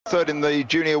Third in the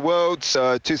Junior Worlds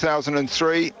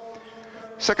 2003,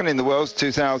 second in the Worlds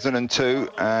 2002,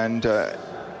 and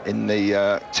in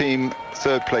the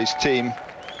third place team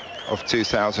of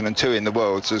 2002 in the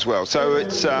Worlds as well. So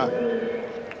it's,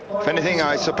 if anything,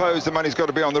 I suppose the money's got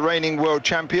to be on the reigning world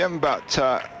champion,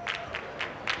 but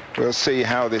we'll see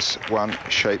how this one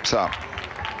shapes up.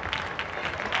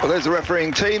 Well, there's the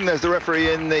refereeing team. There's the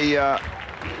referee in the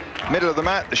middle of the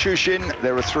mat, the Shushin.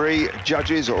 There are three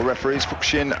judges or referees,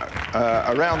 Fukushin,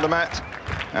 around the mat,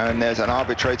 and there's an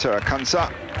arbitrator, a Kansa,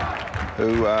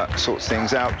 who sorts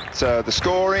things out. The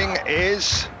scoring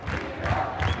is,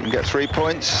 you can get 3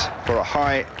 points for a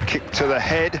high kick to the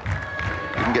head.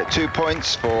 You can get 2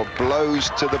 points for blows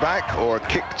to the back or a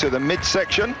kick to the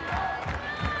midsection,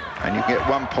 and you can get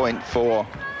 1 point for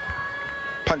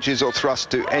punches or thrusts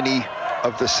to any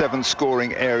of the 7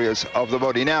 scoring areas of the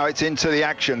body. Now it's into the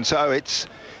action, so it's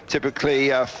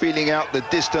typically feeling out the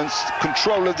distance,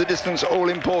 control of the distance, all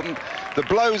important. The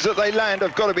blows that they land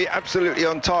have got to be absolutely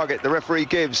on target. The referee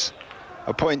gives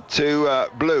a point to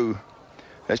blue.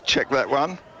 Let's check that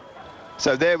one.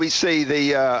 So there we see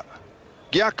the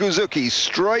Gyakuzuki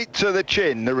straight to the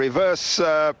chin, the reverse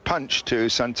punch to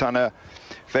Santana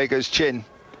Vega's chin.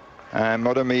 And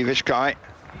Modami Vishkai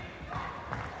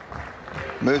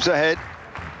moves ahead.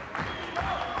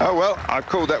 Oh, well, I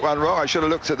called that one wrong. I should have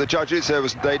looked at the judges.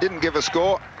 They didn't give a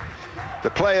score.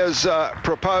 The players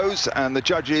propose and the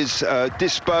judges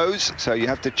dispose. So you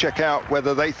have to check out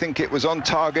whether they think it was on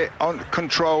target,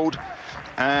 controlled,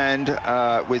 and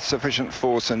with sufficient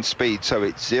force and speed. So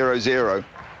it's 0-0.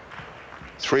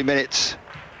 3 minutes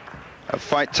of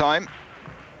fight time.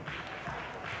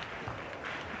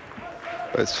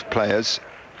 Both players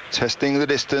testing the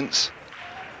distance,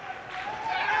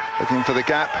 looking for the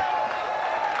gap,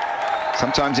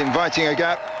 sometimes inviting a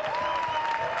gap.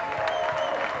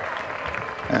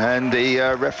 And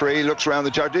the referee looks around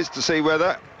the judges to see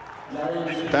whether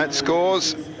that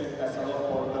scores.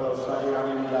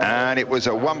 And it was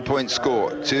a 1 point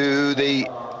score to the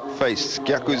face.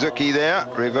 Gyakuzuki there,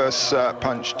 reverse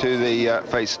punch to the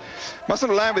face.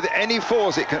 Mustn't land with any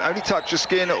force. It can only touch the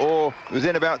skin or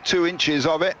within about 2 inches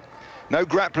of it. No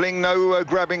grappling, no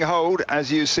grabbing hold,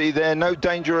 as you see there. No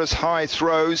dangerous high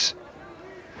throws.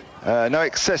 No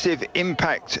excessive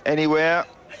impact anywhere.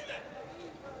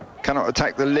 Cannot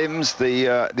attack the limbs,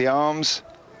 the arms,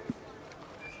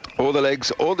 or the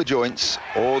legs, or the joints,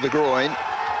 or the groin.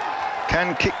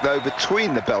 Can kick, though,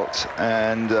 between the belt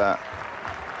and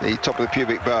the top of the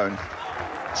pubic bone.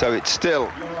 So it's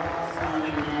still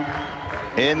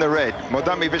in the red.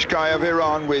 Modami Vishkai of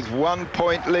Iran with 1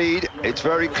 point lead. It's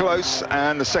very close,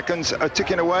 and the seconds are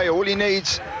ticking away. All he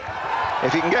needs,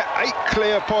 if he can get 8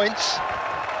 clear points.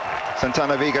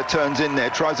 Santana Vega turns in there,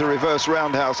 tries a reverse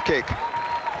roundhouse kick,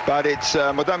 but it's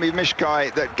Modami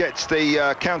Vishkai that gets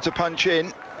the counter punch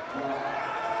in.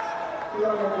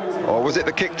 Or was it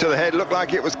the kick to the head? Looked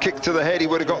like it was kick to the head. He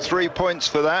would have got 3 points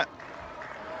for that.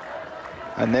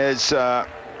 And there's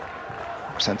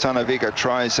Santana Vega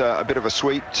tries a bit of a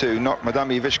sweep to knock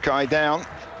Modami Vishkai down.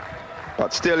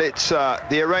 But still, it's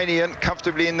the Iranian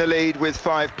comfortably in the lead with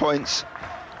 5 points.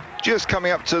 Just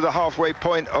coming up to the halfway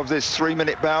point of this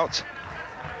 3-minute bout.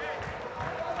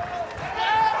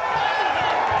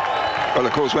 Well,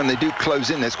 of course, when they do close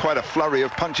in, there's quite a flurry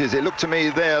of punches. It looked to me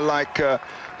there like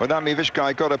Modami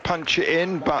Vishkai got a punch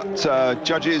in, but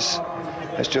judges,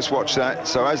 let's just watch that.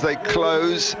 So as they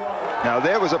close, now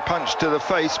there was a punch to the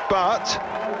face, but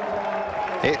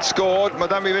it scored.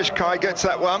 Modami Vishkai gets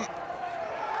that one.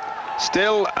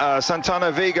 Still,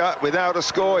 Santana Vega without a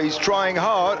score. He's trying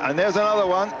hard, and there's another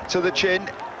one to the chin.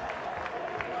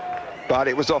 But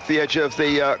it was off the edge of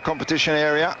the competition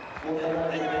area.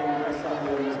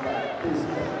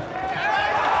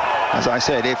 As I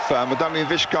said, if Modami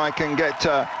Vishkai can get,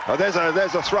 oh, there's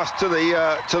a thrust to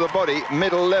the body,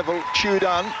 middle level,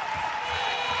 Chudan.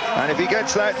 And if he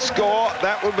gets that score,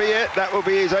 that will be it. That will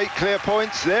be his 8 clear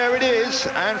points. There it is.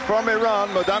 And from Iran,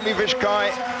 Modami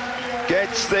Vishkai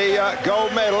gets the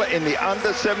gold medal in the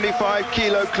under 75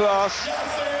 kilo class.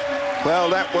 Well,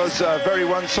 that was a very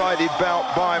one-sided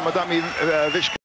bout by Modami Vishkai.